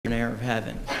of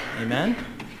heaven. Amen?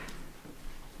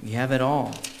 We have it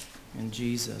all in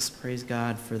Jesus. Praise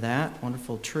God for that.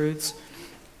 Wonderful truths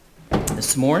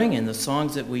this morning and the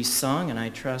songs that we sung, and I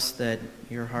trust that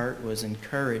your heart was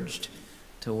encouraged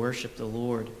to worship the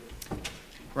Lord.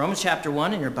 Romans chapter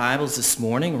 1 in your Bibles this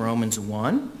morning, Romans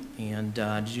 1.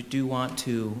 And you do want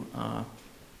to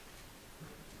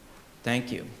thank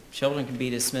you. Children can be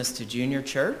dismissed to junior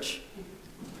church.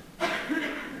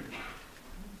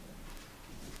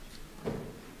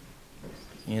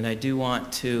 And I do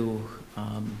want to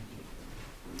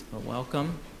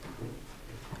welcome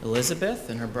Elizabeth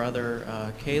and her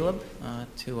brother Caleb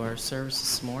to our service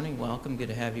this morning. Welcome. Good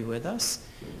to have you with us.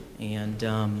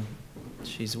 And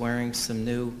she's wearing some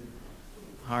new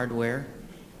hardware.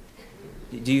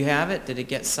 Do you have it? Did it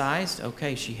get sized?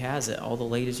 Okay, she has it. All the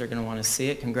ladies are going to want to see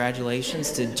it.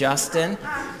 Congratulations to Justin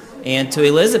and to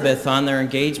Elizabeth on their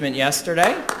engagement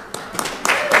yesterday.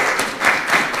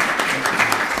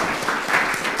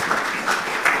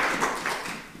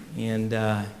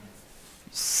 And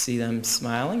see them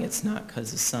smiling. It's not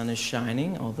because the sun is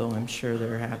shining, although I'm sure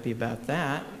they're happy about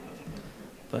that.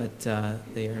 But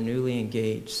they are newly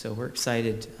engaged, so we're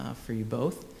excited for you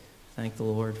both. Thank the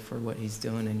Lord for what He's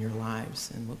doing in your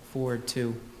lives, and look forward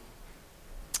to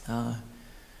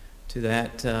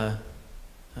that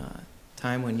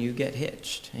time when you get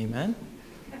hitched. Amen?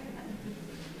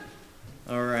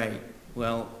 All right.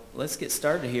 Well, let's get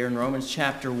started here in Romans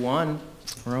chapter 1.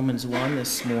 Romans 1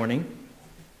 this morning.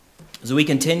 As we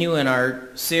continue in our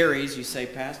series, you say,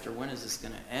 Pastor, when is this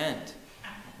going to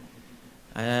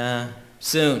end?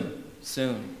 Soon.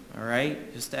 All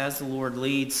right? Just as the Lord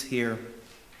leads here.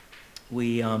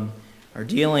 We are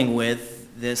dealing with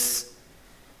this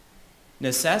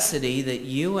necessity that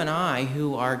you and I,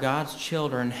 who are God's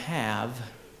children, have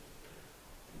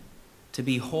to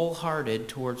be wholehearted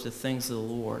towards the things of the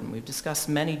Lord. And we've discussed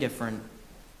many different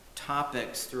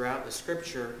topics throughout the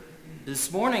Scripture.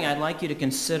 This morning, I'd like you to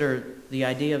consider the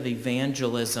idea of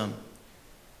evangelism.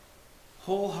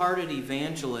 Wholehearted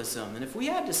evangelism. And if we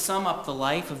had to sum up the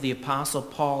life of the Apostle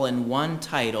Paul in one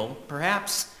title,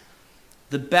 perhaps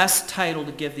the best title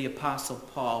to give the Apostle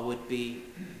Paul would be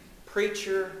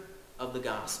Preacher of the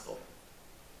Gospel.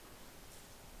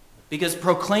 Because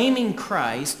proclaiming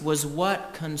Christ was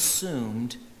what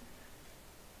consumed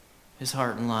his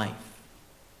heart and life.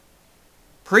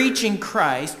 Preaching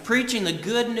Christ, preaching the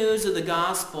good news of the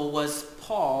gospel was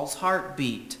Paul's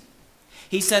heartbeat.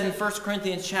 He said in 1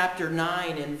 Corinthians chapter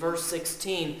 9 and verse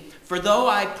 16, "For though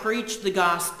I preach the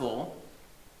gospel,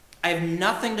 I have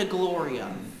nothing to glory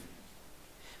of.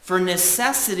 For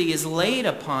necessity is laid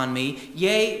upon me,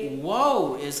 yea,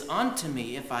 woe is unto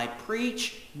me if I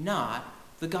preach not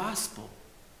the gospel."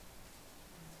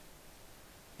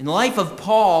 In the life of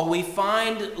Paul, we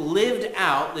find lived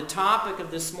out the topic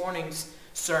of this morning's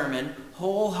sermon,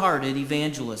 wholehearted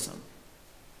evangelism.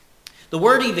 The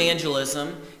word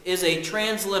evangelism is a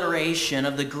transliteration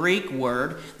of the Greek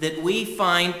word that we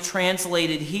find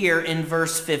translated here in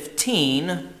verse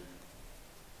 15,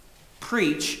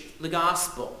 preach the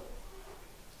gospel.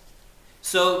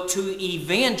 So to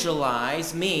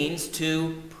evangelize means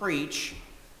to preach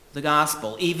the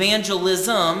gospel.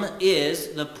 Evangelism is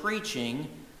the preaching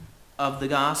of the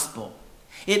gospel.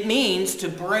 It means to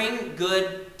bring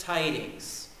good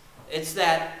tidings. It's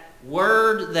that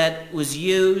word that was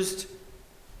used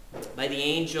by the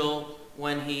angel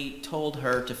when he told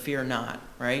her to fear not,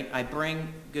 right? I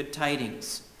bring good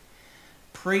tidings.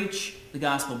 Preach the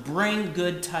gospel. Bring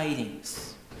good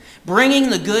tidings. Bringing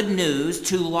the good news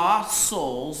to lost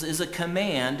souls is a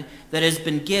command that has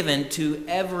been given to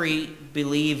every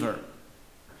believer.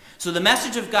 So the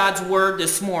message of God's word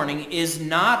this morning is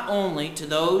not only to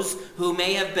those who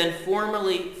may have been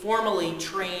formally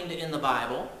trained in the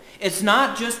Bible. It's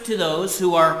not just to those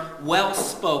who are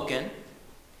well-spoken.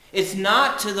 It's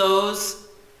not just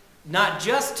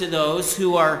to those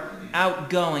who are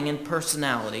outgoing in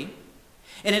personality.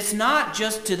 And it's not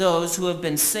just to those who have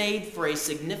been saved for a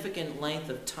significant length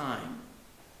of time.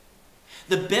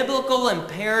 The biblical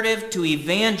imperative to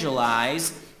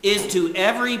evangelize is to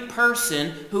every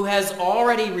person who has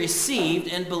already received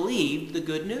and believed the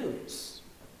good news.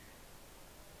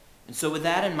 And so with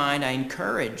that in mind, I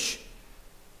encourage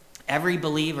every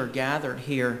believer gathered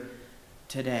here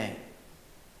today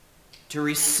to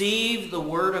receive the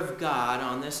Word of God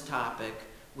on this topic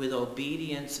with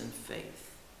obedience and faith.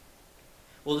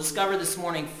 We'll discover this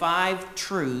morning 5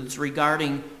 truths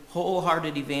regarding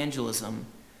wholehearted evangelism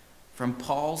from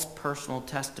Paul's personal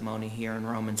testimony here in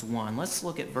Romans 1. Let's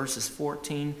look at verses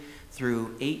 14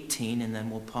 through 18, and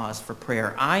then we'll pause for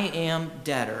prayer. I am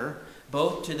debtor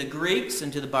both to the Greeks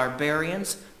and to the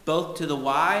barbarians, both to the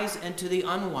wise and to the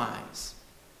unwise.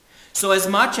 So as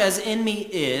much as in me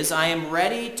is, I am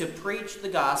ready to preach the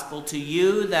gospel to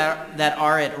you that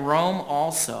are at Rome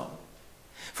also.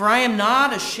 For I am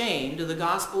not ashamed of the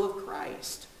gospel of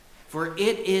Christ, for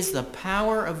it is the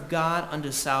power of God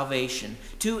unto salvation,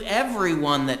 to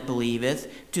everyone that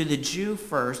believeth, to the Jew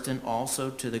first, and also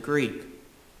to the Greek.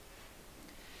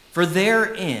 For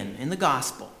therein, in the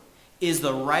gospel, is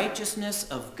the righteousness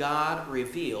of God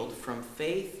revealed from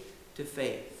faith to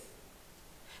faith.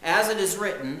 As it is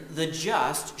written, the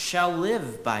just shall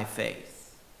live by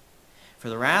faith. For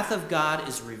the wrath of God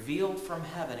is revealed from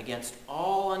heaven against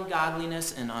all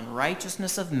ungodliness and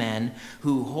unrighteousness of men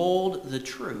who hold the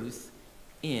truth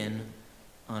in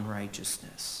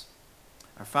unrighteousness.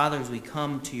 Our Father, as we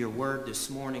come to your word this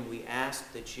morning, we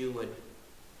ask that you would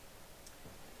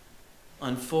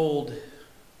unfold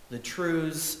the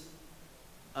truths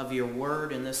of your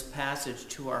word in this passage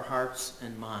to our hearts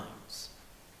and minds.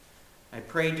 I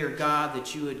pray, dear God,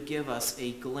 that you would give us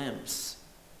a glimpse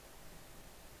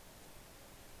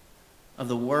of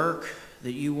the work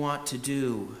that you want to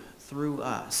do through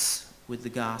us with the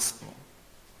gospel.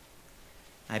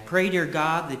 I pray, dear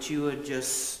God, that you would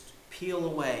just peel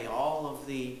away all of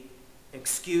the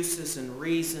excuses and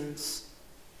reasons,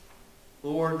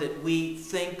 Lord, that we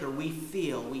think or we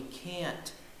feel we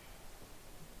can't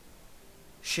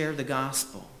share the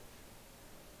gospel.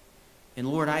 And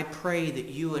Lord, I pray that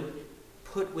you would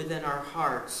put within our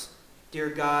hearts, dear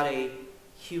God, a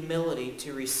humility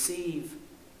to receive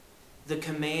the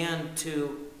command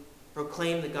to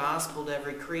proclaim the gospel to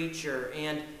every creature,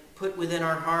 and put within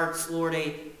our hearts, Lord,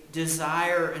 a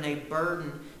desire and a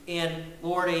burden, and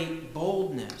Lord, a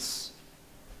boldness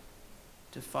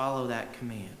to follow that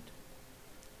command.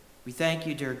 We thank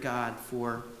you, dear God,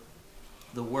 for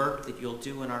the work that you'll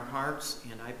do in our hearts,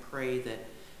 and I pray that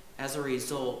as a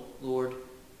result, Lord,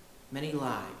 many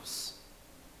lives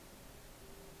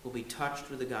will be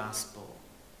touched with the gospel,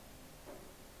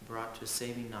 brought to a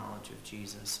saving knowledge of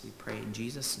Jesus. We pray in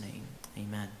Jesus' name,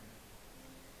 amen.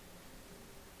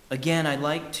 Again, I'd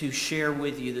like to share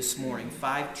with you this morning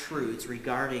 5 truths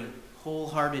regarding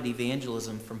wholehearted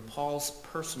evangelism from Paul's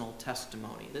personal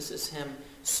testimony. This is him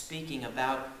speaking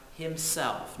about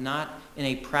himself, not in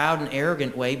a proud and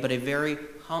arrogant way, but a very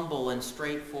humble and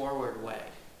straightforward way.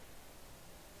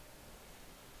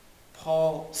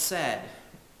 Paul said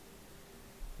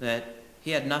that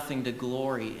he had nothing to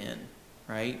glory in,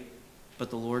 right, but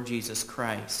the Lord Jesus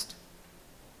Christ.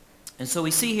 And so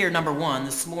we see here, number 1,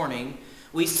 this morning,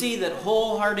 we see that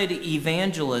wholehearted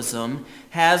evangelism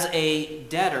has a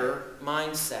debtor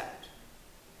mindset.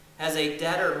 Has a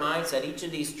debtor mindset. Each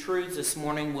of these truths this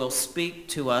morning will speak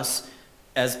to us,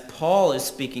 as Paul is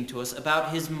speaking to us,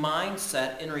 about his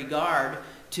mindset in regard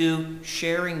to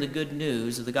sharing the good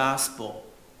news of the gospel.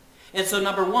 And so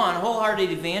number 1,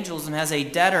 wholehearted evangelism has a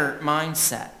debtor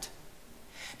mindset.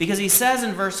 Because he says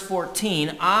in verse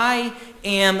 14, I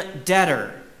am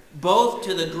debtor, both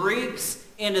to the Greeks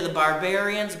and to the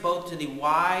barbarians, both to the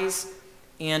wise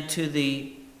and to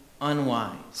the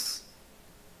unwise.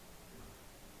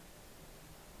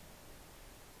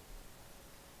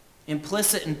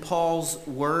 Implicit in Paul's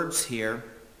words here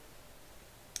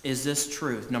is this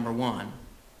truth, number 1.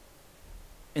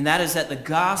 And that is that the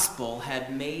gospel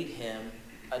had made him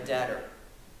a debtor.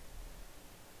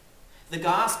 The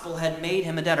gospel had made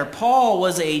him a debtor. Paul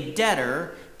was a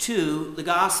debtor to the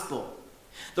gospel.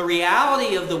 The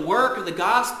reality of the work of the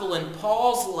gospel in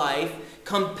Paul's life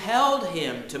compelled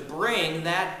him to bring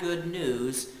that good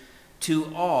news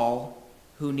to all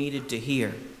who needed to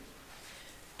hear.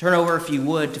 Turn over, if you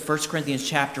would, to 1 Corinthians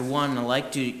chapter 1.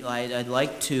 I'd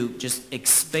like to just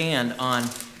expand on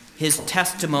his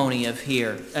testimony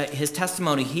here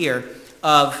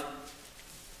of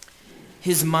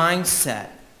his mindset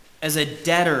as a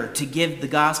debtor to give the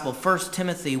gospel. 1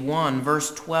 Timothy 1,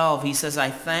 verse 12, he says, I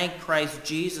thank Christ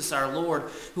Jesus our Lord,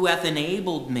 who hath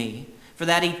enabled me, for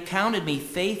that he counted me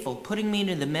faithful, putting me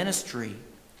into the ministry,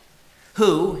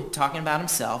 who, talking about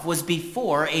himself, was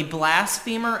before a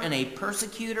blasphemer and a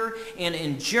persecutor and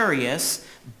injurious,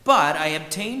 but I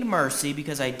obtained mercy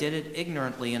because I did it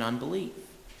ignorantly in unbelief.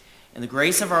 And the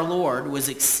grace of our Lord was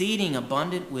exceeding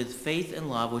abundant with faith and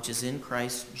love, which is in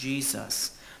Christ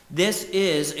Jesus. This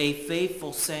is a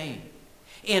faithful saying,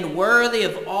 and worthy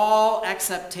of all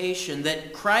acceptation,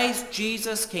 that Christ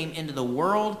Jesus came into the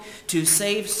world to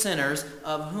save sinners,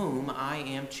 of whom I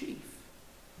am chief.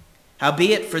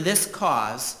 Howbeit for this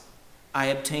cause I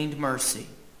obtained mercy,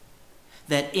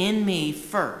 that in me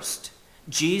first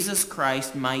Jesus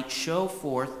Christ might show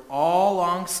forth all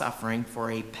longsuffering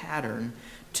for a pattern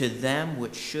to them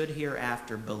which should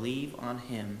hereafter believe on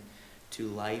him to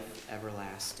life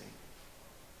everlasting.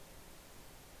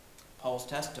 Paul's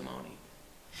testimony.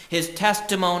 His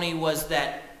testimony was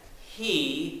that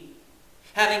he,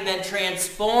 having been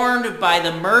transformed by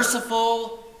the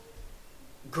merciful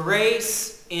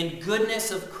grace and goodness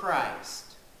of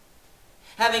Christ,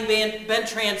 having been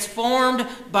transformed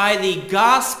by the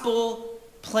gospel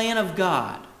plan of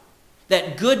God,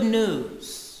 that good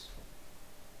news,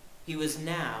 he was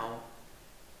now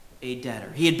a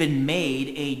debtor. He had been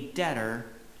made a debtor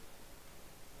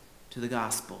to the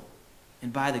gospel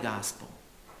and by the gospel.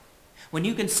 When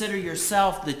you consider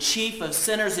yourself the chief of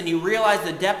sinners and you realize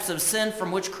the depths of sin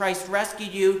from which Christ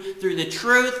rescued you through the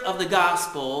truth of the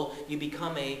gospel, you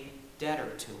become a debtor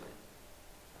to it.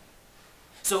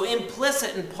 So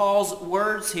implicit in Paul's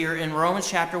words here in Romans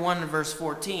chapter 1 and verse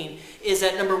 14 is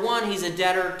that, number one, he's a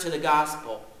debtor to the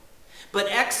gospel. But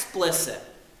explicit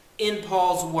in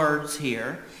Paul's words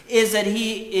here is that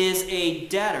he is a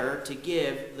debtor to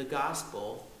give the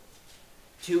gospel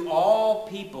to all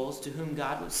peoples to whom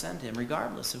God would send him,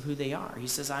 regardless of who they are. He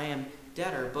says, I am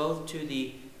debtor both to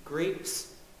the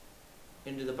Greeks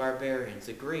and to the barbarians.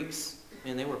 The Greeks,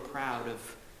 man, they were proud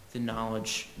of the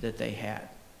knowledge that they had.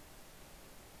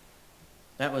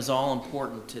 That was all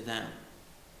important to them.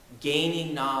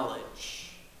 Gaining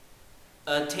knowledge,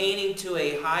 attaining to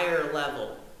a higher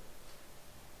level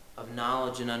of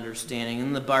knowledge and understanding.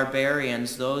 And the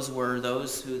barbarians, those were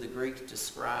those who the Greeks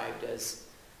described as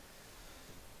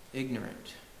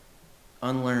ignorant,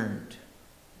 unlearned.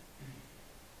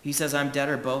 He says, I'm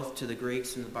debtor both to the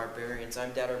Greeks and the barbarians.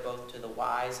 I'm debtor both to the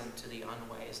wise and to the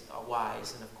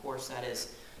unwise. And of course that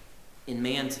is in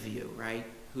man's view, right?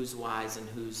 Who's wise and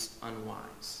who's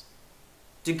unwise.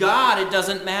 To God it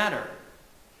doesn't matter.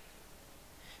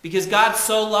 Because God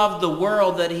so loved the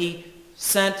world that he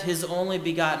sent his only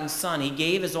begotten Son. He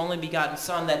gave his only begotten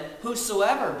Son that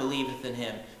whosoever believeth in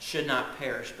him should not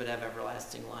perish but have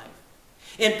everlasting life.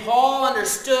 And Paul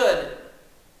understood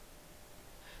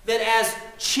that as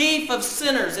chief of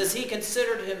sinners, as he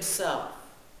considered himself,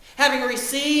 having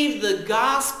received the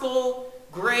gospel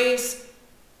grace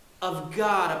of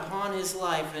God upon his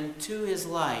life and to his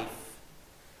life,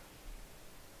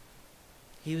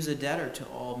 he was a debtor to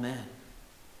all men.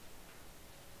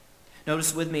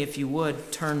 Notice with me, if you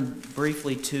would, turn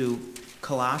briefly to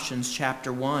Colossians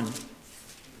chapter 1.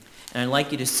 And I'd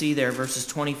like you to see there verses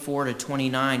 24 to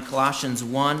 29. Colossians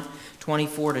 1,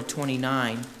 24 to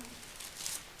 29.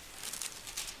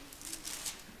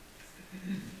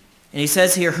 And he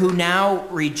says here, who now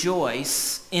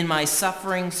rejoice in my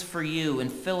sufferings for you,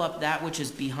 and fill up that which is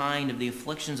behind of the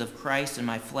afflictions of Christ in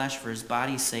my flesh for his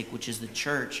body's sake, which is the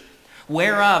church,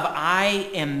 whereof I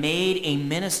am made a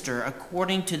minister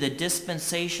according to the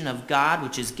dispensation of God,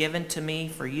 which is given to me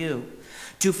for you,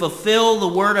 to fulfill the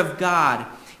word of God,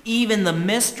 even the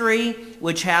mystery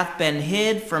which hath been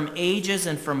hid from ages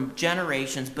and from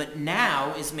generations, but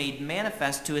now is made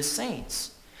manifest to his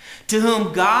saints, to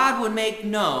whom God would make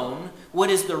known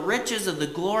what is the riches of the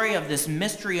glory of this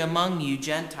mystery among you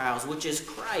Gentiles, which is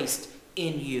Christ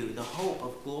in you, the hope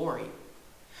of glory,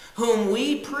 whom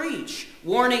we preach,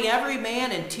 warning every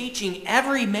man and teaching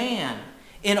every man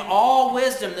in all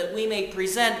wisdom, that we may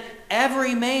present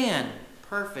every man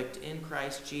perfect in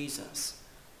Christ Jesus.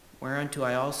 Whereunto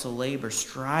I also labor,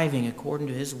 striving according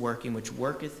to his working, which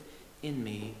worketh in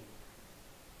me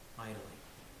mightily.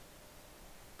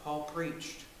 Paul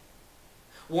preached,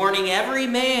 warning every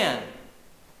man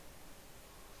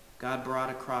God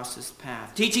brought across his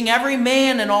path, teaching every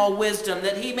man in all wisdom,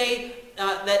 that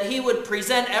he would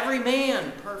present every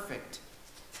man perfect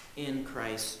in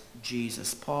Christ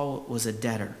Jesus. Paul was a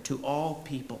debtor to all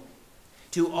people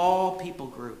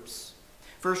groups.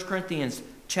 1 Corinthians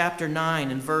chapter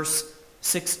 9 and verse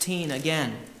 16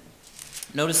 again.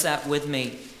 Notice that with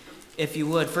me, if you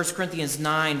would. 1 Corinthians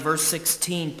 9, verse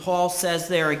 16, Paul says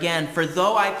there again, for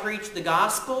though I preach the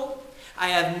gospel, I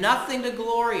have nothing to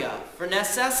glory of, for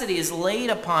necessity is laid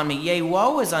upon me. Yea,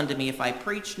 woe is unto me if I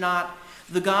preach not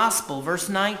the gospel. Verse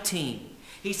 19,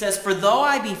 he says, for though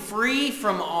I be free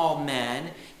from all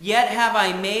men, yet have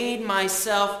I made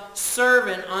myself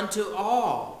servant unto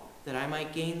all, that I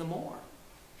might gain the more.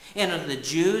 And unto the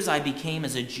Jews I became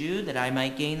as a Jew, that I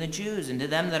might gain the Jews. And to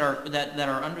them that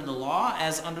are under the law,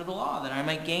 as under the law, that I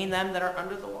might gain them that are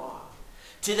under the law.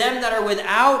 To them that are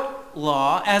without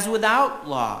law, as without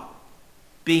law,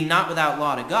 being not without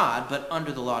law to God, but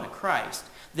under the law to Christ,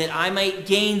 that I might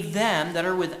gain them that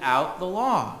are without the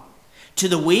law. To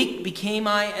the weak became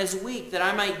I as weak, that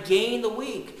I might gain the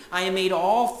weak. I am made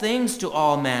all things to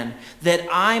all men, that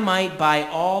I might by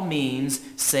all means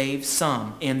save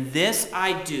some. And this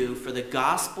I do for the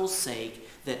gospel's sake,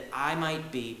 that I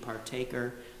might be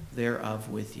partaker thereof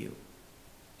with you.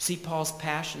 See, Paul's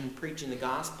passion in preaching the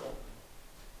gospel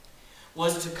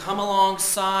was to come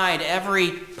alongside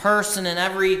every person and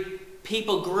every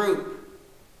people group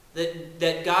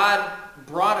that God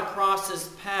brought across his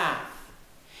path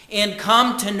and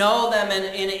come to know them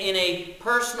in a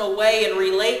personal way and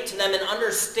relate to them and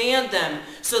understand them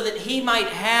so that he might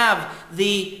have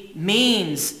the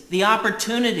means, the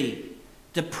opportunity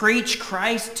to preach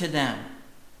Christ to them.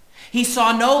 He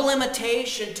saw no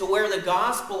limitation to where the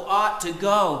gospel ought to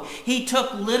go. He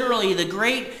took literally the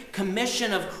great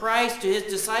commission of Christ to his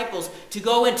disciples to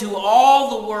go into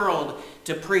all the world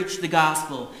to preach the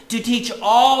gospel, to teach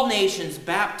all nations,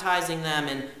 baptizing them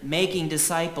and making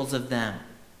disciples of them.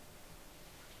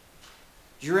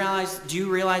 Do you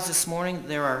realize this morning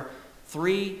there are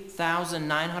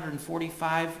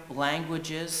 3,945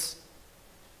 languages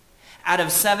out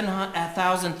of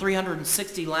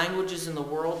 7,360 languages in the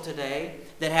world today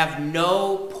that have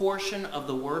no portion of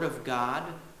the Word of God?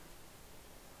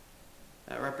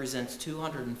 That represents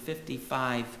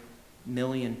 255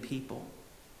 million people.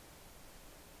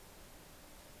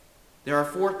 There are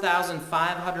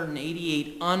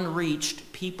 4,588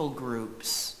 unreached people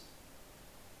groups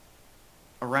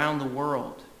around the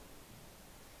world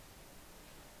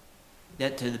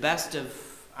that, to the best of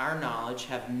our knowledge,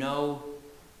 have no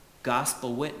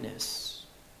gospel witness.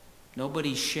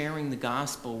 Nobody's sharing the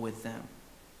gospel with them.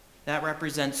 That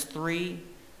represents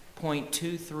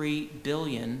 3.23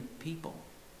 billion people.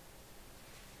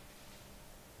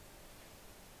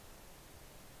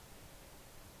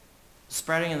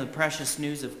 Spreading of the precious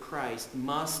news of Christ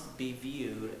must be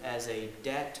viewed as a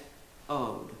debt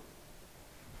owed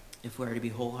if we are to be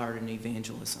wholehearted in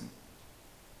evangelism.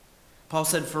 Paul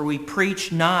said, "For we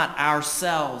preach not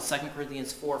ourselves," 2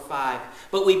 Corinthians 4:5,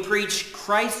 "but we preach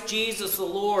Christ Jesus the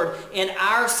Lord, and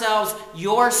ourselves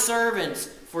your servants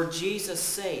for Jesus'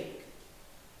 sake."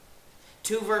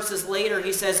 2 verses later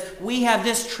he says, "We have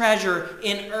this treasure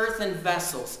in earthen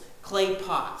vessels," clay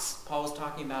pots. Paul was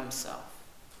talking about himself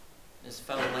and his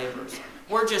fellow laborers.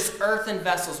 We're just earthen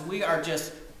vessels. We are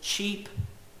just cheap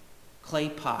clay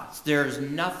pots. There's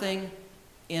nothing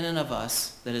in and of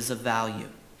us that is of value.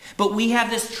 But we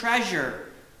have this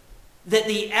treasure that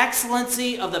the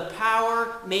excellency of the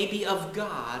power may be of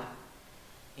God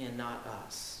and not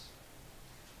us.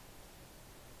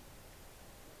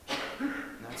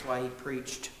 And that's why he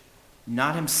preached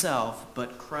not himself,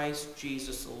 but Christ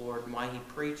Jesus the Lord, and why he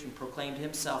preached and proclaimed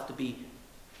himself to be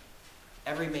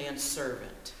every man's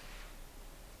servant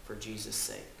for Jesus'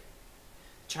 sake.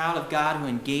 A child of God who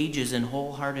engages in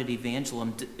wholehearted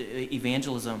evangelism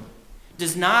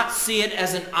does not see it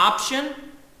as an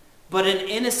option, but an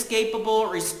inescapable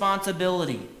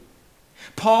responsibility.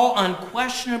 Paul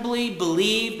unquestionably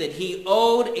believed that he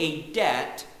owed a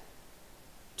debt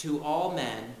to all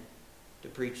men to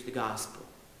preach the gospel.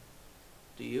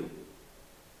 Do you?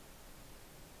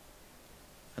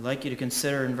 I'd like you to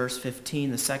consider in verse 15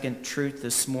 the second truth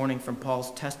this morning from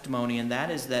Paul's testimony, and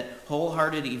that is that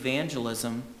wholehearted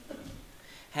evangelism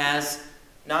has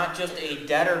not just a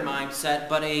debtor mindset,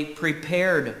 but a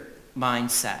prepared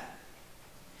mindset.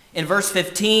 In verse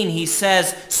 15, he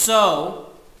says,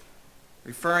 "So,"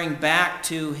 referring back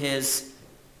to his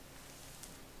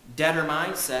debtor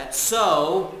mindset,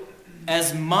 "so,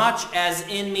 as much as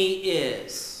in me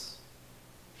is,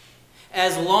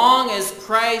 as long as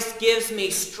Christ gives me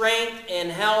strength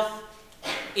and health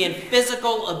in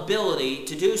physical ability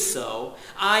to do so,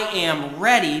 I am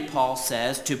ready," Paul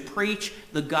says, "to preach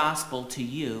the gospel to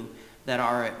you that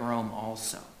are at Rome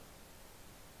also."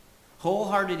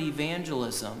 Wholehearted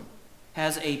evangelism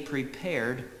has a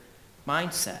prepared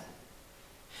mindset.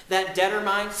 That debtor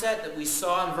mindset that we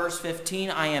saw in verse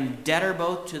 15, "I am debtor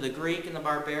both to the Greek and the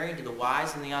barbarian, to the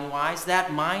wise and the unwise," that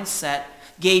mindset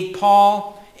gave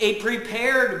Paul a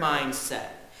prepared mindset.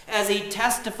 As he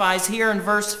testifies here in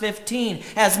verse 15,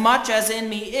 "As much as in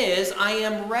me is, I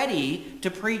am ready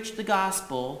to preach the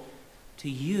gospel to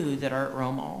you that are at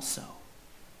Rome also."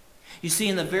 You see,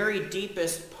 in the very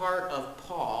deepest part of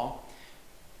Paul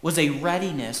was a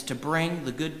readiness to bring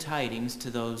the good tidings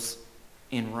to those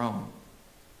in Rome.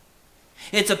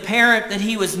 It's apparent that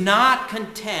he was not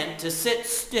content to sit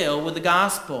still with the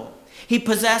gospel. He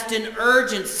possessed an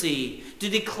urgency to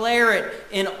declare it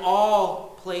in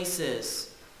all places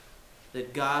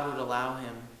that God would allow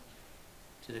him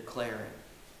to declare it.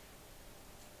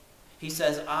 He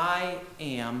says, "I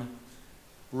am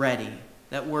ready."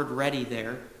 That word "ready"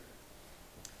 there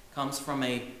comes from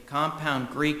a compound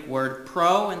Greek word,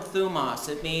 pro and thumos.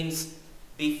 It means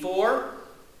before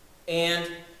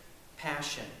and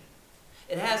passion.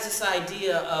 It has this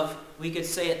idea of, we could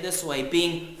say it this way,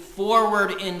 being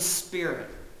forward in spirit.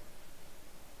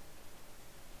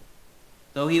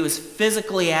 though he was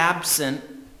physically absent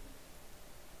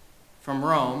from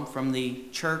Rome, from the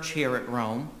church here at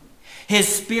Rome, his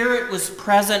spirit was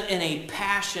present in a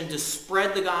passion to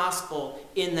spread the gospel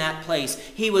in that place.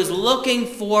 He was looking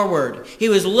forward. He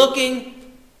was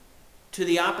looking to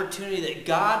the opportunity that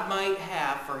God might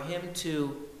have for him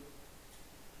to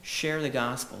share the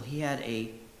gospel. He had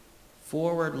a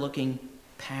forward-looking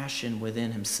passion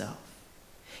within himself.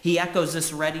 He echoes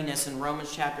this readiness in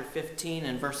Romans chapter 15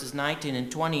 and verses 19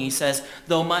 and 20. He says,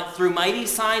 "Though through mighty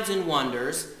signs and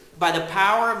wonders, by the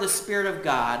power of the Spirit of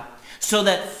God, so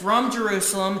that from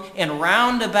Jerusalem and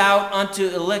round about unto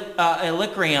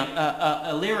Illyricum,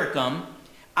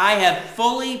 I have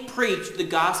fully preached the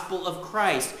gospel of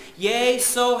Christ. Yea,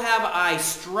 so have I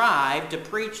strived to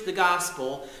preach the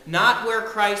gospel, not where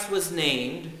Christ was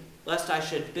named, lest I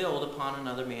should build upon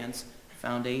another man's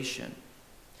foundation."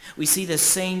 We see the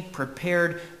same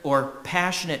prepared or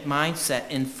passionate mindset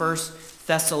in 1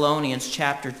 Thessalonians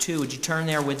chapter 2. Would you turn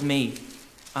there with me?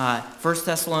 1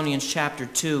 Thessalonians chapter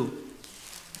 2.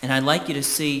 And I'd like you to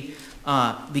see,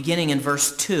 beginning in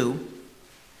verse 2,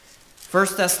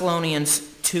 1 Thessalonians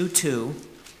 2:2,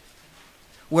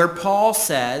 where Paul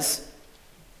says,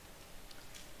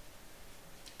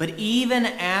 "But even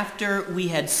after we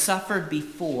had suffered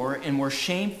before and were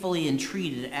shamefully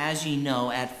entreated, as ye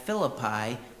know, at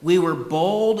Philippi, we were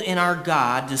bold in our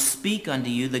God to speak unto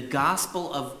you the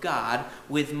gospel of God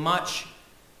with much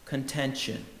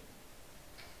contention."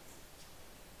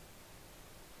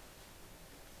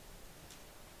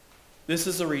 This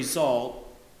is a result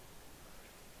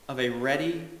of a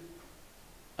ready,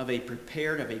 of a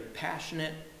prepared, of a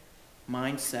passionate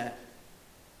mindset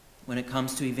when it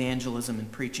comes to evangelism and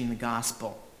preaching the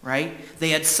gospel, right?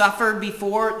 They had suffered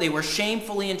before, they were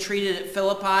shamefully entreated at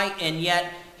Philippi, and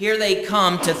yet here they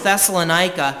come to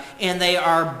Thessalonica, and they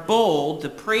are bold to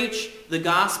preach the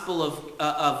gospel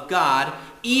of God,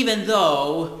 even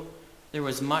though there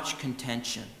was much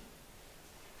contention.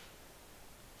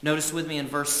 Notice with me in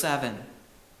verse 7.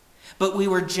 "But we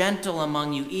were gentle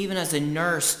among you, even as a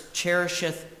nurse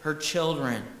cherisheth her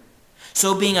children.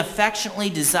 So being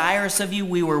affectionately desirous of you,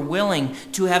 we were willing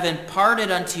to have imparted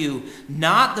unto you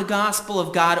not the gospel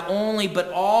of God only,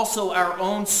 but also our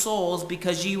own souls,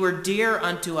 because ye were dear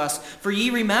unto us. For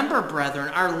ye remember, brethren,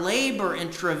 our labor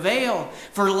and travail,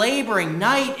 for laboring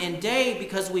night and day,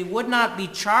 because we would not be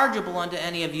chargeable unto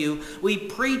any of you, we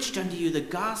preached unto you the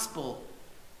gospel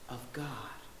of God."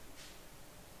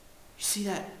 You see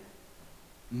that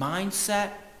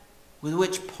mindset with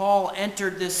which Paul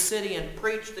entered this city and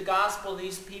preached the gospel to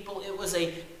these people? It was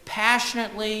a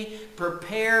passionately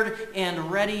prepared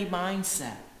and ready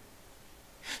mindset.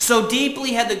 So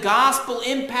deeply had the gospel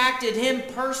impacted him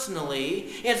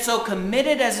personally, and so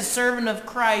committed as a servant of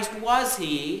Christ was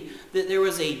he, that there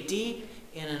was a deep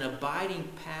and an abiding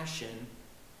passion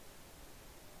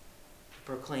to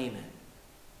proclaim it.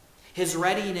 His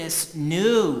readiness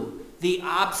knew the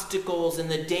obstacles and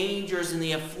the dangers and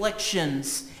the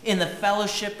afflictions in the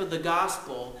fellowship of the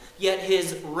gospel, yet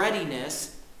his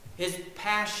readiness, his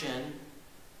passion,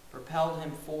 propelled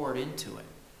him forward into it.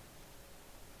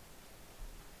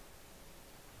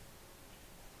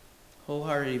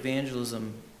 Wholehearted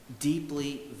evangelism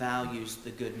deeply values the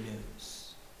good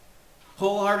news.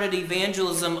 Wholehearted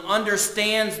evangelism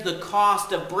understands the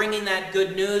cost of bringing that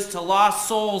good news to lost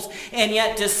souls, and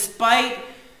yet despite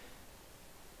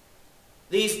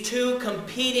these two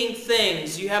competing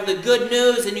things, you have the good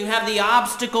news and you have the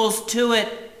obstacles to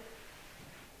it,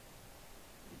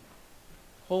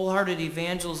 wholehearted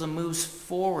evangelism moves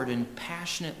forward in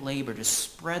passionate labor to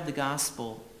spread the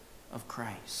gospel of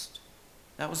Christ.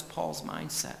 That was Paul's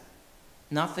mindset.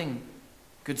 Nothing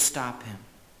could stop him.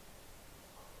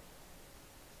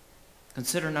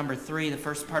 Consider number 3, the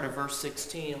first part of verse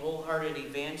 16. Wholehearted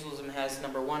evangelism has,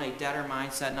 number 1, a debtor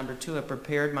mindset, number 2, a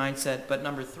prepared mindset, but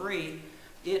number 3,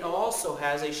 it also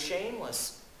has a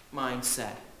shameless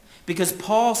mindset. Because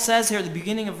Paul says here at the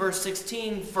beginning of verse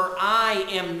 16, "For I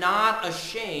am not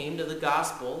ashamed of the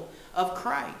gospel of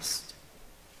Christ."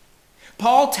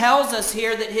 Paul tells us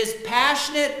here that his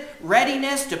passionate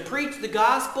readiness to preach the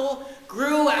gospel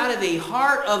grew out of a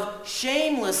heart of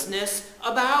shamelessness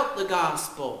about the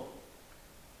gospel.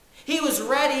 He was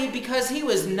ready because he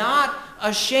was not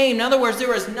ashamed. In other words,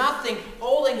 there was nothing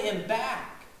holding him back.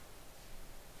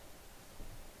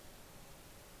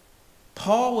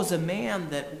 Paul was a man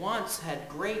that once had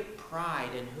great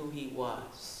pride in who he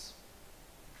was.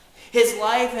 His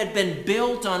life had been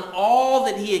built on all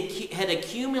that he had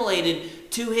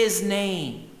accumulated to his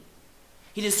name.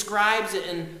 He describes it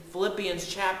in Philippians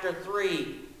chapter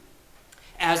 3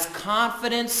 as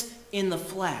confidence in the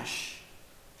flesh.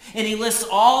 And he lists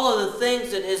all of the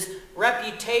things that his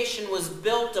reputation was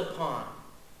built upon.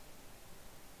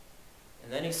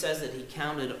 And then he says that he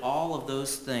counted all of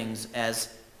those things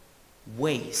as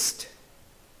waste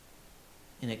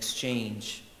in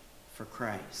exchange for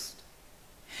Christ.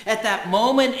 At that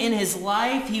moment in his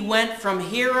life, he went from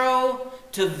hero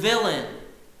to villain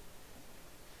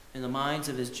in the minds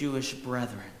of his Jewish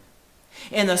brethren.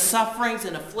 And the sufferings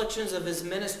and afflictions of his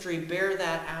ministry bear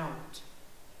that out.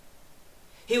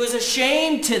 He was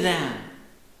ashamed to them.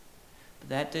 But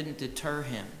that didn't deter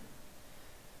him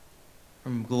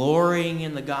from glorying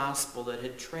in the gospel that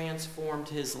had transformed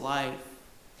his life.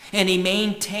 And he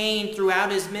maintained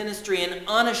throughout his ministry an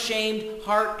unashamed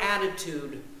heart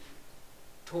attitude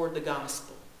toward the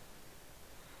gospel.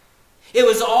 It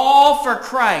was all for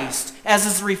Christ, as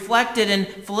is reflected in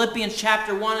Philippians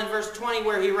chapter 1 and verse 20,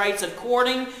 where he writes,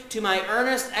 according to my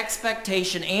earnest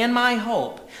expectation and my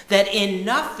hope, that in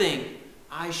nothing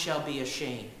I shall be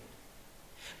ashamed,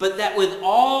 but that with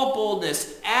all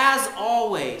boldness, as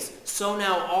always, so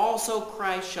now also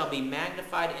Christ shall be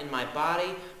magnified in my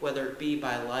body, whether it be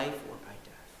by life or by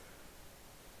death.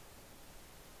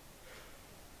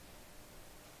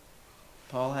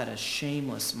 Paul had a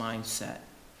shameless mindset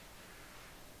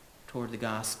toward the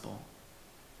gospel.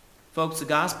 Folks, the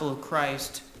gospel of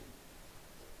Christ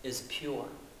is pure.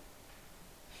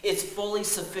 It's fully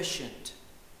sufficient.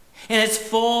 And it's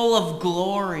full of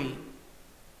glory.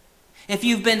 If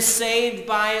you've been saved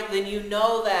by it, then you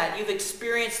know that. You've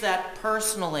experienced that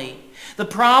personally. The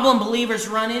problem believers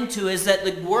run into is that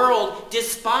the world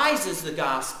despises the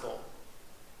gospel.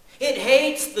 It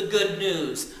hates the good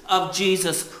news of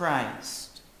Jesus Christ.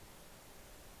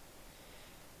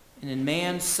 And in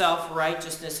man's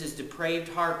self-righteousness, his depraved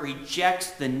heart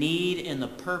rejects the need and the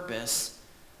purpose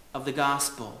of the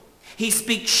gospel. He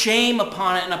speaks shame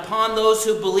upon it and upon those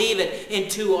who believe it. And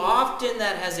too often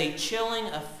that has a chilling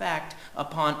effect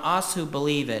upon us who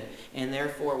believe it. And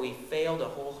therefore we fail to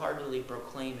wholeheartedly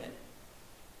proclaim it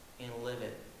and live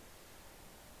it.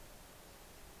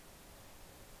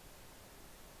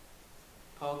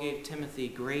 Paul gave Timothy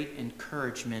great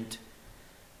encouragement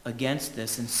against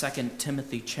this in 2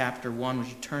 Timothy chapter 1. Would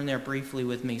you turn there briefly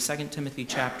with me? 2 Timothy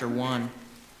chapter 1.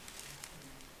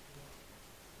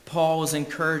 Paul was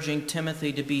encouraging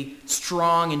Timothy to be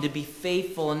strong and to be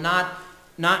faithful and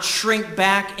not shrink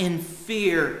back in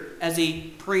fear as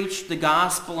he preached the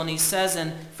gospel. And he says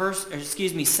in 2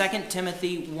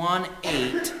 Timothy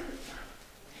 1:8,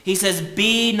 he says,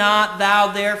 be not thou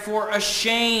therefore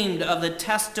ashamed of the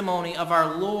testimony of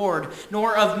our Lord,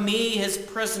 nor of me his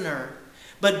prisoner,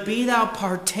 but be thou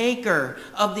partaker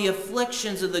of the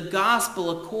afflictions of the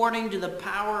gospel according to the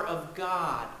power of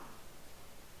God.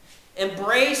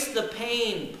 Embrace the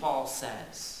pain, Paul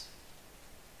says.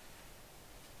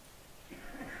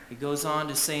 He goes on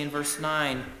to say in verse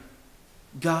 9,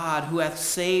 God, who hath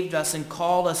saved us and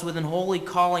called us with an holy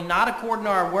calling, not according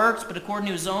to our works, but according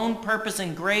to his own purpose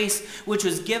and grace, which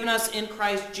was given us in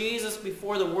Christ Jesus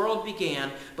before the world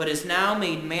began, but is now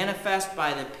made manifest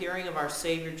by the appearing of our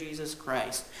Savior Jesus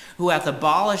Christ, who hath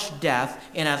abolished death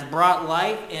and hath brought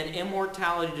life and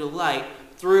immortality to light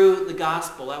through the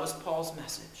gospel. That was Paul's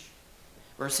message.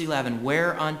 Verse 11,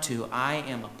 whereunto I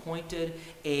am appointed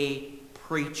a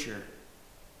preacher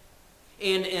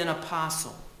and an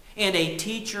apostle and a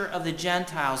teacher of the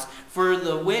Gentiles, for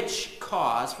the which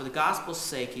cause, for the gospel's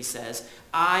sake, he says,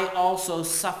 I also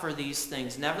suffer these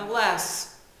things.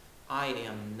 Nevertheless, I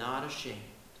am not ashamed.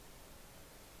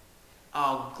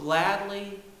 I'll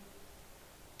gladly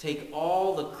take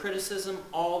all the criticism,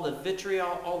 all the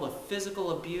vitriol, all the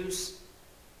physical abuse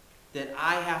that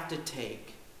I have to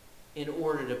take in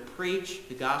order to preach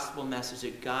the gospel message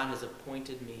that God has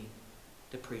appointed me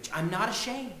to preach. I'm not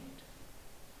ashamed.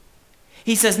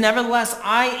 He says, nevertheless,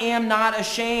 I am not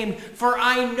ashamed, for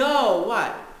I know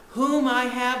what? Whom I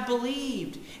have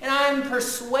believed. And I am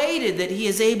persuaded that he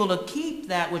is able to keep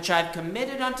that which I've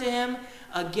committed unto him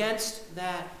against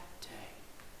that day.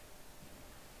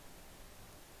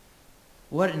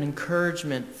 What an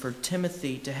encouragement for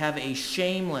Timothy to have a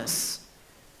shameless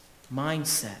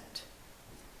mindset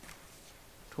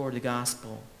toward the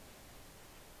gospel.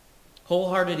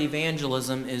 Wholehearted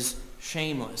evangelism is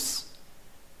shameless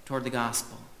toward the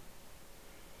gospel.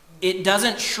 It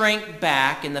doesn't shrink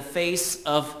back in the face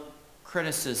of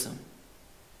criticism.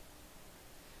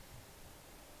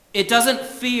 It doesn't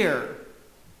fear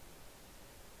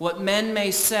what men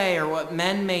may say or what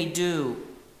men may do.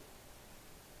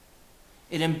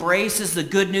 It embraces the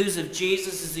good news of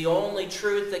Jesus as the only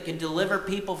truth that can deliver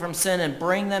people from sin and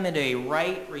bring them into a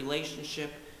right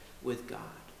relationship with God.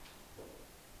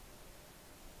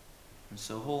 And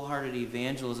so wholehearted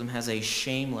evangelism has a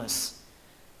shameless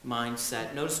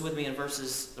mindset. Notice with me in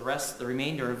the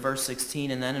remainder of verse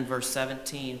 16 and then in verse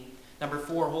 17. Number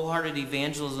 4, wholehearted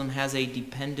evangelism has a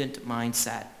dependent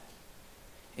mindset.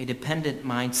 A dependent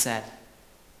mindset.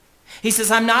 He says,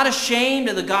 I'm not ashamed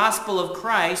of the gospel of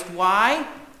Christ. Why?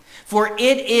 For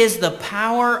it is the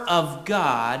power of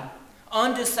God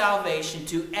unto salvation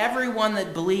to everyone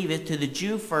that believeth, to the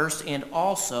Jew first and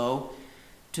also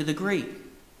to the Greek.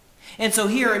 And so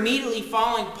here, immediately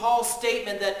following Paul's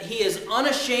statement that he is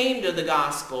unashamed of the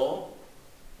gospel,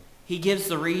 he gives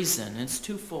the reason. It's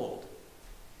twofold.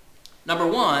 Number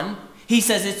 1, he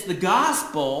says it's the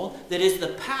gospel that is the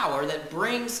power that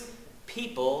brings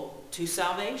people to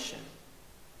salvation.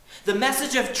 The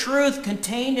message of truth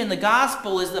contained in the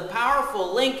gospel is the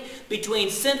powerful link between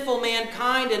sinful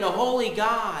mankind and a holy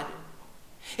God.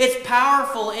 It's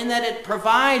powerful in that it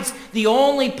provides the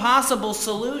only possible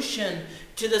solution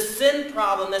to the sin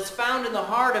problem that's found in the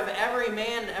heart of every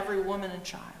man, every woman, and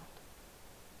child.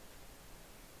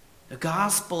 The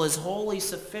gospel is wholly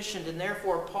sufficient, and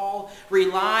therefore Paul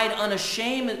relied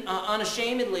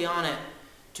unashamedly on it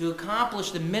to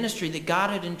accomplish the ministry that God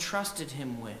had entrusted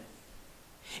him with.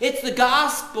 It's the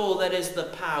gospel that is the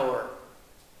power of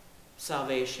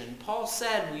salvation. Paul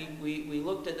said, we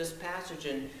looked at this passage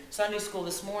in Sunday school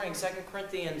this morning, 2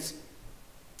 Corinthians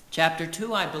chapter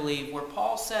 2, I believe, where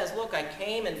Paul says, look, I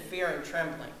came in fear and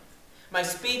trembling. My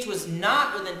speech was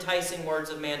not with enticing words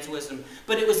of man's wisdom,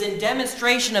 but it was in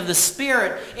demonstration of the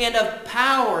Spirit and of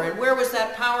power. And where was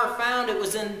that power found? It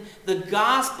was in the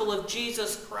gospel of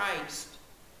Jesus Christ.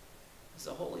 As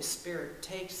the Holy Spirit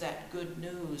takes that good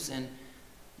news and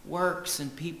works in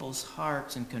people's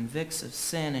hearts and convicts of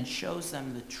sin and shows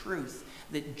them the truth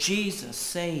that Jesus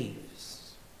saves.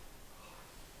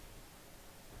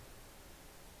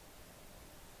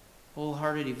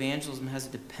 Wholehearted evangelism has a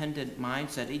dependent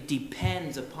mindset. It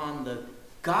depends upon the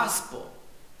gospel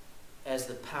as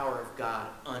the power of God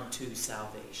unto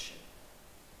salvation.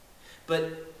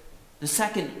 But the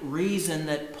second reason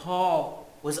that Paul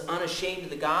was unashamed of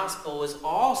the gospel was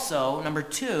also, number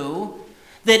 2,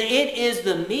 that it is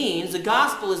the means, the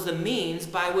gospel is the means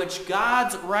by which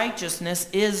God's righteousness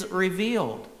is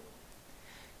revealed.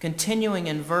 Continuing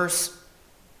in verse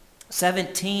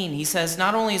 17, he says,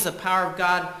 not only is the power of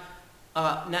God,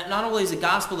 not only is the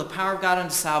gospel the power of God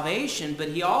unto salvation, but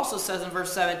he also says in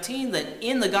verse 17 that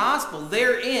in the gospel,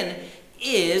 therein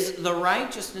is the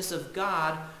righteousness of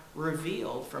God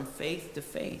revealed from faith to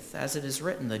faith. As it is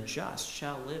written, the just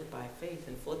shall live by faith.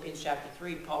 In Philippians chapter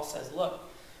 3, Paul says, look,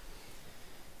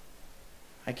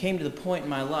 I came to the point in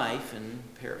my life, and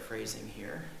paraphrasing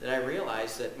here, that I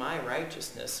realized that my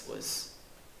righteousness was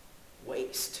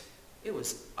waste. It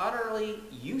was utterly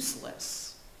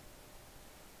useless.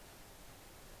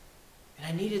 And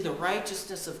I needed the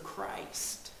righteousness of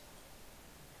Christ.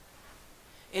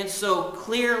 And so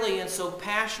clearly and so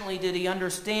passionately did he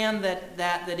understand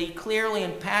that he clearly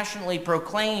and passionately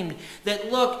proclaimed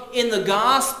that, look, in the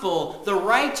gospel, the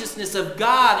righteousness of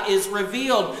God is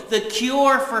revealed. The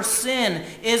cure for sin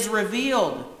is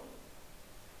revealed.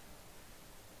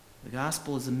 The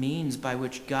gospel is the means by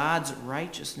which God's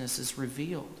righteousness is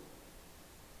revealed.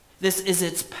 This is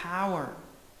its power.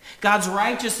 God's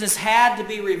righteousness had to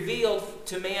be revealed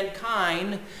to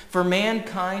mankind for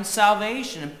mankind's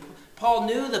salvation. Paul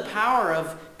knew the power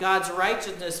of God's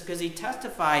righteousness because he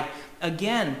testified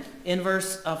again in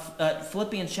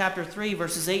Philippians chapter 3,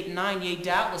 verses 8 and 9, yea,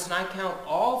 doubtless, and I count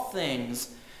all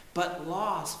things but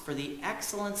loss for the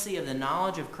excellency of the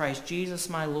knowledge of Christ Jesus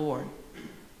my Lord,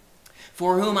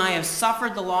 for whom I have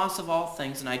suffered the loss of all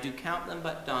things, and I do count them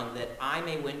but dung, that I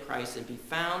may win Christ and be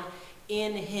found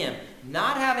in him,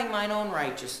 not having mine own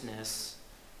righteousness,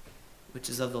 which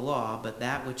is of the law, but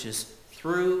that which is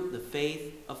through the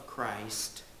faith of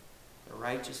Christ, the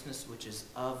righteousness which is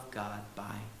of God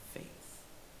by faith.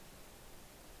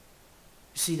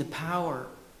 You see, the power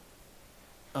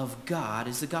of God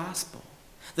is the gospel.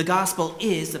 The gospel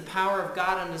is the power of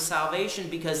God unto salvation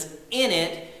because in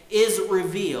it is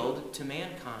revealed to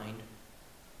mankind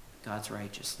God's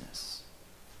righteousness.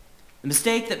 The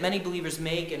mistake that many believers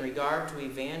make in regard to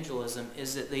evangelism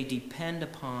is that they depend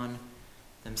upon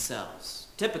themselves.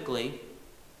 Typically,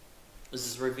 this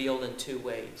is revealed in 2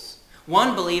 ways.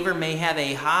 One believer may have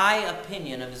a high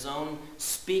opinion of his own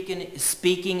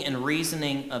speaking and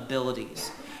reasoning abilities,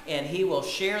 and he will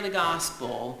share the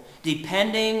gospel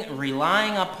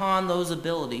relying upon those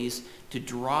abilities to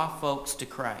draw folks to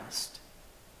Christ.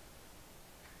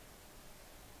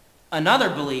 Another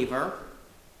believer,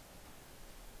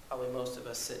 probably most of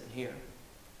us sitting here,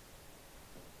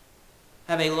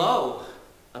 have a low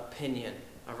opinion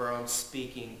of our own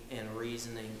speaking and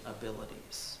reasoning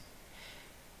abilities.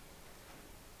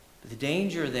 But the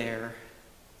danger there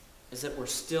is that we're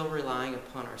still relying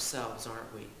upon ourselves,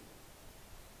 aren't we?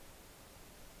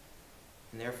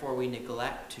 And therefore we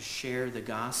neglect to share the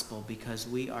gospel because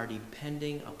we are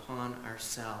depending upon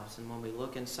ourselves. And when we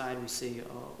look inside, we say,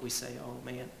 oh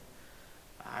man,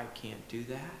 I can't do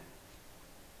that.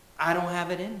 I don't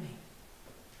have it in me.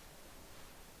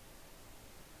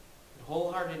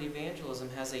 Wholehearted evangelism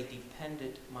has a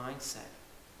dependent mindset.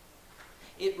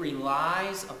 It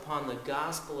relies upon the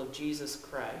gospel of Jesus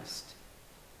Christ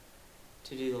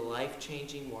to do the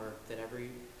life-changing work that every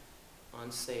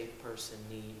unsaved person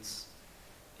needs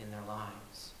in their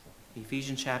lives.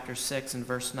 Ephesians chapter 6 and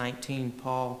verse 19,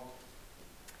 Paul,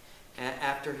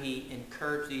 after he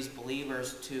encouraged these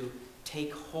believers to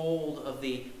take hold of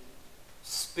the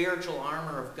spiritual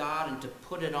armor of God and to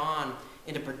put it on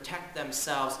and to protect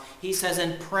themselves, he says,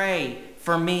 and pray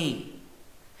for me,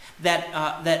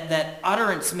 that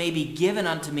utterance may be given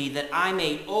unto me, that I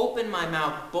may open my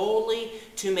mouth boldly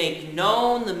to make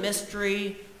known the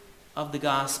mystery of the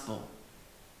gospel.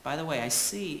 By the way, I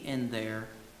see in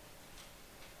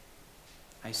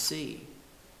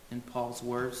Paul's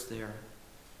words there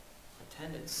a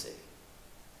tendency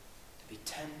to be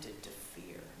tempted to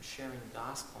fear in sharing the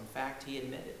gospel. In fact, he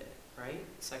admitted it, right?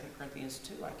 2 Corinthians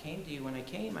 2, I came to you when I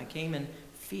came in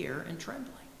fear and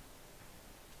trembling.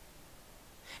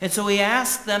 And so he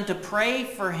asked them to pray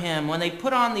for him. When they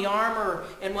put on the armor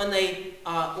and when they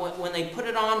put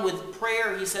it on with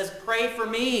prayer, he says, pray for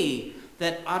me,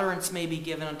 that utterance may be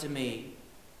given unto me,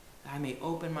 that I may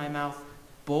open my mouth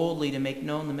boldly to make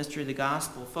known the mystery of the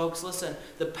gospel. Folks, listen,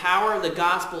 the power of the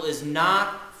gospel is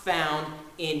not found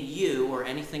in you or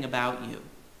anything about you.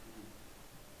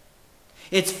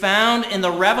 It's found in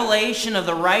the revelation of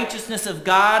the righteousness of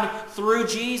God through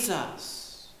Jesus.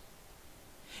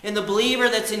 And the believer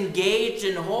that's engaged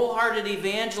in wholehearted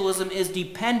evangelism is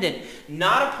dependent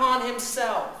not upon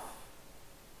himself,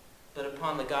 but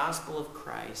upon the gospel of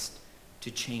Christ to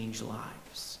change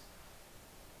lives.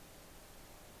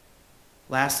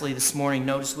 Lastly, this morning,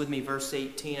 notice with me verse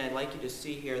 18. I'd like you to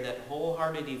see here that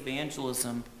wholehearted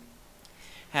evangelism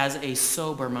has a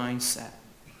sober mindset.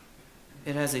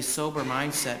 It has a sober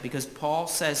mindset because Paul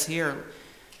says here,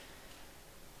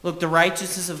 look, the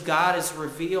righteousness of God is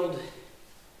revealed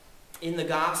in the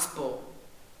gospel.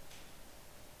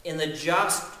 And the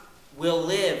just will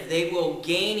live. They will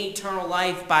gain eternal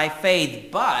life by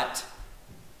faith. But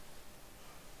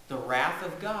the wrath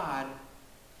of God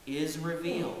is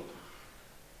revealed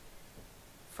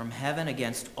from heaven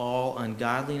against all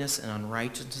ungodliness and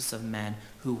unrighteousness of men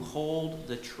who hold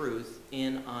the truth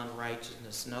in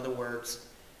unrighteousness. In other words,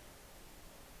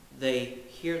 they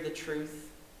hear the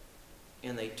truth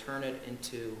and they turn it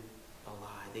into a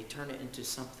lie. They turn it into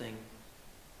something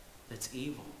that's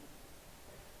evil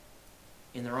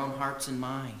in their own hearts and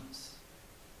minds.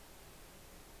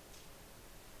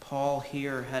 Paul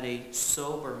here had a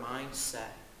sober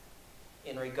mindset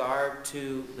in regard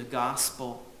to the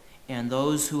gospel and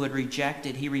those who had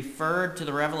rejected. He referred to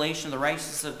the revelation of the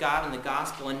righteousness of God in the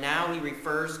gospel, and now he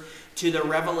refers to the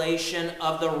revelation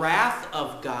of the wrath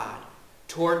of God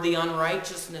toward the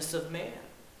unrighteousness of man.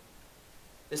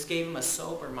 This gave him a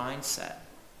sober mindset.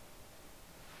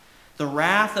 The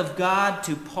wrath of God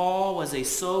to Paul was a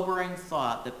sobering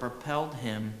thought that propelled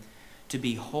him to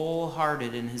be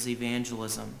wholehearted in his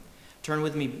evangelism. Turn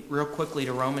with me real quickly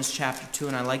to Romans chapter 2,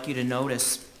 and I'd like you to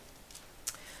notice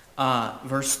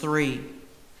verse 3.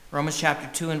 Romans chapter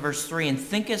 2 and verse 3. And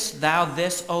thinkest thou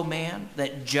this, O man,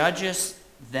 that judgest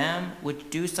them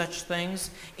which do such things,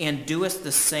 and doest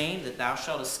the same, that thou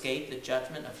shalt escape the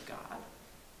judgment of God?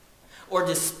 Or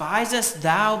despisest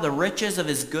thou the riches of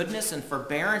his goodness and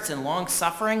forbearance and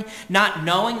long-suffering, not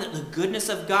knowing that the goodness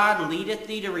of God leadeth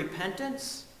thee to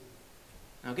repentance?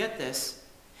 Now get this.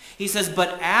 He says,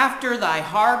 but after thy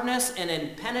hardness and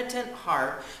impenitent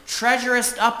heart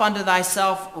treasurest up unto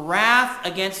thyself wrath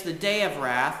against the day of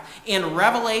wrath, and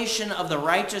revelation of the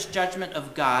righteous judgment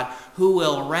of God, who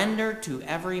will render to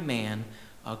every man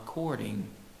according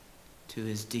to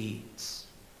his deeds.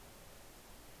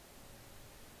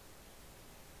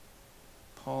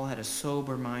 Paul had a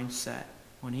sober mindset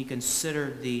when he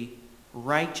considered the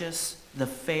righteous, the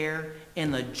fair,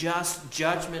 and the just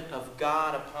judgment of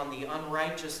God upon the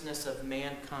unrighteousness of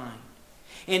mankind.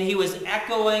 And he was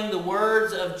echoing the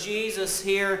words of Jesus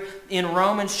here in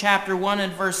Romans chapter 1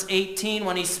 and verse 18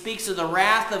 when he speaks of the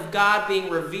wrath of God being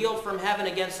revealed from heaven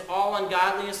against all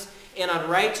ungodliness and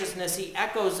unrighteousness. He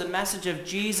echoes the message of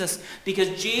Jesus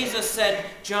because Jesus said,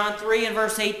 John 3 and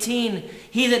verse 18,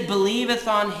 he that believeth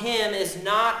on him is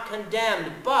not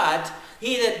condemned, but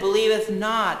he that believeth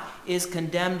not is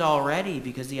condemned already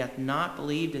because he hath not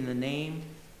believed in the name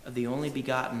of the only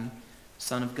begotten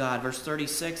Son of God. Verse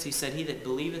 36, he said, he that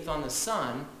believeth on the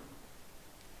Son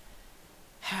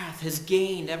has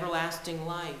gained everlasting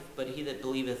life, but he that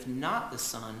believeth not the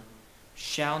Son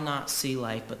shall not see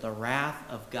life, but the wrath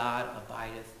of God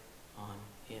abideth on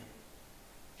him.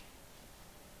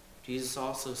 Jesus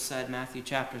also said, Matthew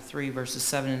chapter 3, verses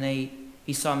 7 and 8,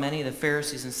 he saw many of the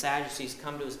Pharisees and Sadducees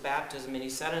come to his baptism, and he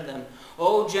said unto them,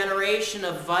 O generation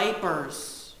of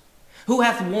vipers, who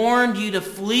hath warned you to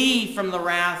flee from the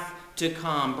wrath to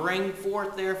come? Bring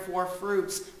forth therefore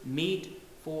fruits meet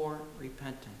for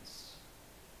repentance.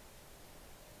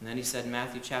 And then he said in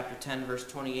Matthew chapter 10, verse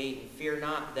 28, and fear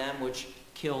not them which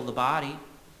kill the body,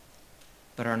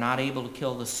 but are not able to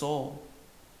kill the soul,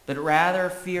 but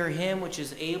rather fear him which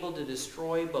is able to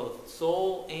destroy both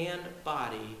soul and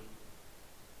body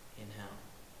in hell.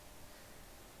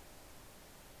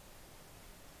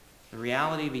 The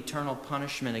reality of eternal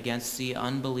punishment against the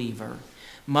unbeliever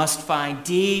must find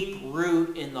deep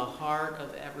root in the heart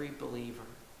of every believer.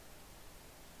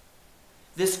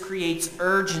 This creates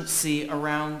urgency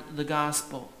around the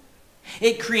gospel.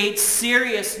 It creates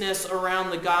seriousness around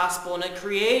the gospel, and it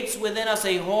creates within us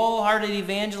a wholehearted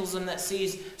evangelism that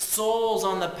sees souls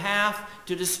on the path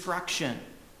to destruction.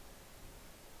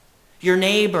 Your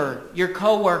neighbor, your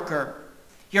coworker,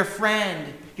 your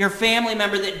friend, your family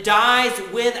member that dies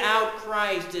without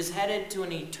Christ is headed to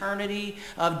an eternity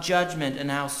of judgment,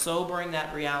 and how sobering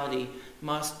that reality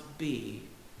must be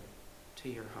to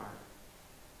your heart.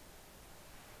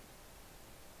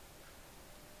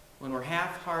 When we're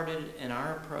half-hearted in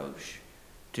our approach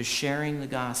to sharing the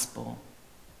gospel,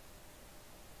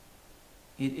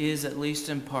 it is at least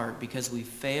in part because we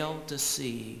failed to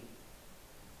see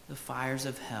the fires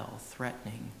of hell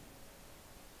threatening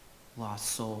lost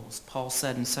souls. Paul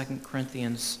said in 2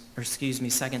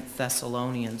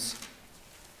 Thessalonians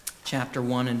chapter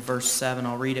 1 and verse 7,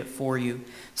 I'll read it for you.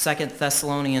 2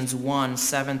 Thessalonians 1,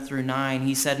 7 through 9,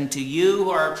 he said, and to you who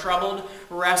are troubled,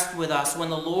 rest with us when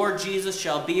the Lord Jesus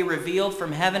shall be revealed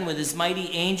from heaven with his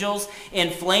mighty angels in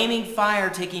flaming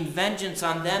fire, taking vengeance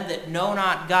on them that know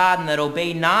not God and that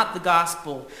obey not the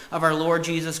gospel of our Lord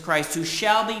Jesus Christ, who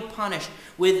shall be punished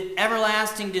with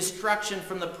everlasting destruction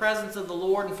from the presence of the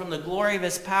Lord and from the glory of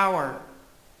his power.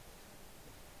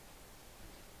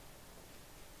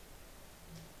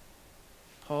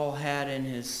 Paul had in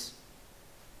his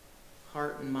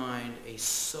heart and mind a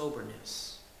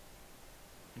soberness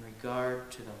in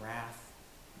regard to the wrath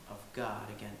of God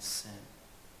against sin.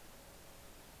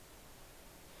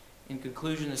 In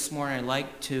conclusion this morning, I'd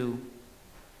like to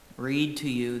read to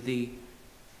you the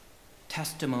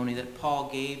testimony that Paul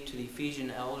gave to the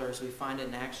Ephesian elders. We find it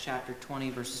in Acts chapter 20,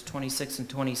 verses 26 and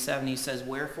 27. He says,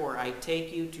 wherefore I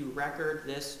take you to record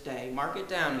this day. Mark it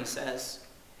down, he says,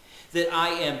 that I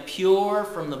am pure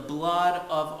from the blood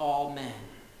of all men.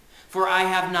 For I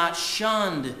have not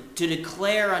shunned to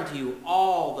declare unto you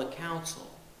all the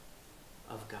counsel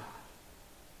of God.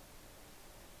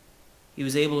 He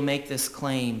was able to make this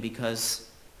claim because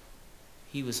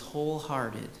he was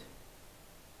wholehearted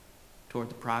toward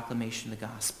the proclamation of the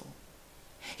gospel.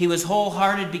 He was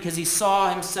wholehearted because he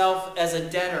saw himself as a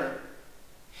debtor.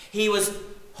 He was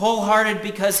wholehearted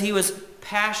because he was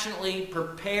passionately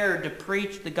prepared to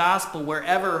preach the gospel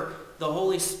wherever the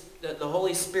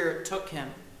Holy Spirit took him.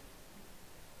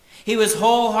 He was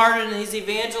wholehearted in his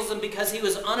evangelism because he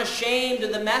was unashamed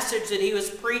of the message that he was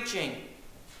preaching.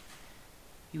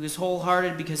 He was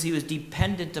wholehearted because he was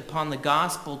dependent upon the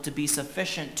gospel to be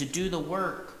sufficient to do the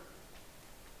work,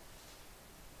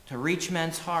 to reach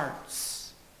men's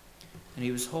hearts. And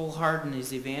he was wholehearted in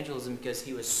his evangelism because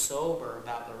he was sober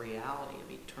about the reality of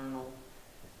eternal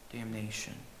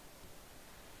damnation.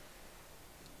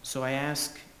 So I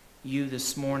ask you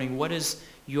this morning, what is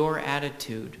your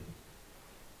attitude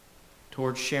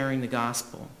towards sharing the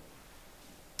gospel?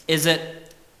 Is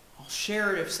it, I'll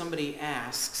share it if somebody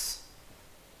asks,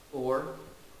 or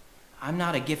I'm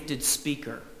not a gifted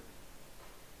speaker,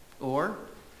 or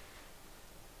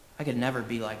I could never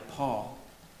be like Paul,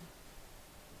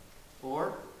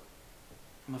 or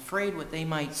I'm afraid what they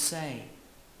might say,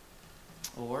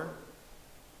 or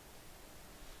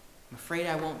I'm afraid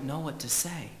I won't know what to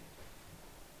say.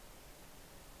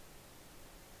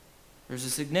 There's a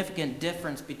significant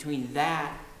difference between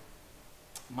that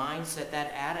mindset,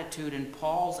 that attitude, and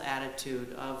Paul's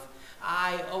attitude of,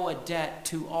 I owe a debt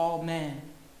to all men.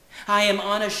 I am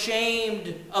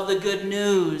unashamed of the good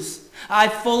news. I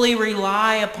fully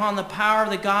rely upon the power of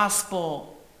the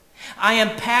gospel. I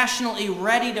am passionately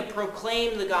ready to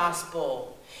proclaim the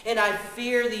gospel, and I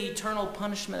fear the eternal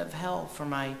punishment of hell for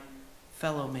my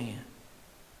fellow man.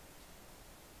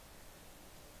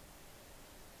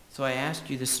 So I ask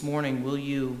you this morning, will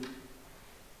you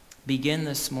begin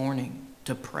this morning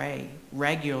to pray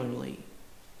regularly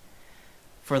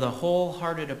for the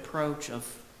wholehearted approach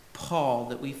of Paul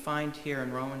that we find here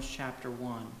in Romans chapter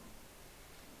 1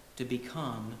 to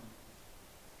become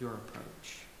your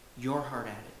approach, your heart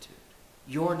attitude,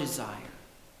 your desire,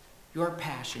 your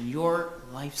passion, your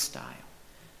lifestyle,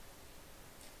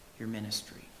 your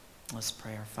ministry. Let's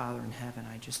pray. Our Father in heaven,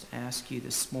 I just ask you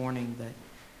this morning that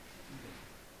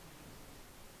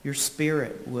your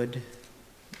Spirit would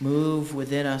move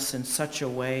within us in such a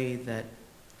way that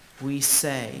we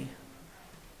say,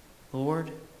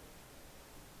 Lord,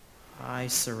 I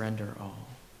surrender all.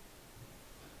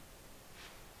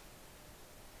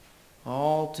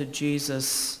 All to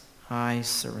Jesus I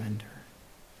surrender.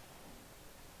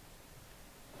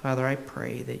 Father, I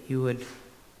pray that you would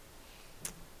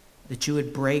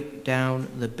break down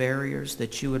the barriers,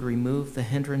 that you would remove the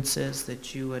hindrances,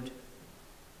 that you would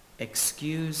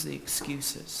excuse the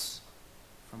excuses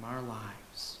from our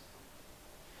lives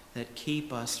that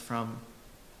keep us from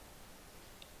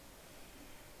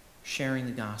sharing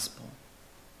the gospel.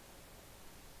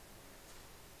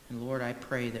 And Lord, I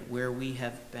pray that where we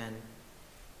have been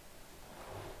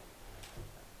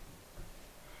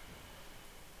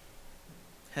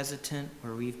hesitant,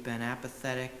 where we've been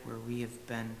apathetic, where we have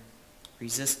been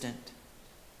resistant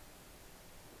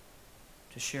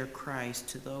to share Christ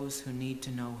to those who need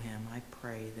to know him, I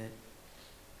pray that,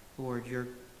 Lord, your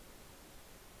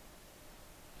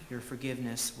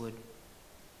forgiveness would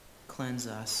cleanse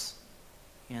us,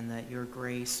 and that your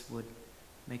grace would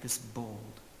make us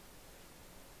bold,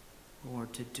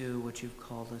 Lord, to do what you've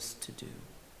called us to do.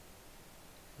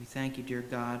 We thank you, dear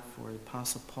God, for the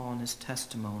Apostle Paul and his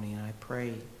testimony, and I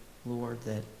pray, Lord,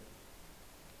 that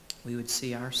we would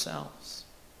see ourselves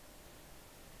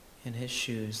in his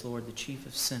shoes, Lord, the chief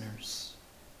of sinners,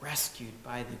 rescued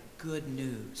by the good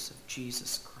news of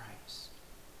Jesus Christ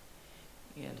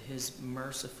and his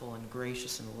merciful and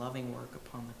gracious and loving work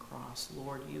upon the cross.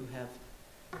 Lord, you have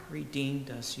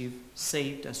redeemed us. You've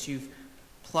saved us. You've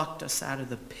plucked us out of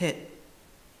the pit.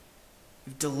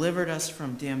 You've delivered us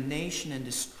from damnation and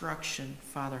destruction.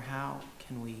 Father, how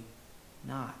can we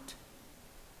not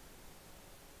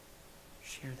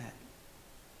share that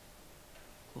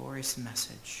glorious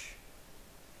message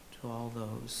to all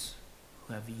those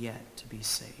who have yet to be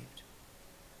saved?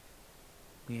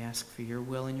 We ask for your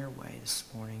will and your way this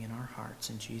morning in our hearts.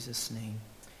 In Jesus' name,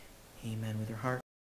 amen. With your heart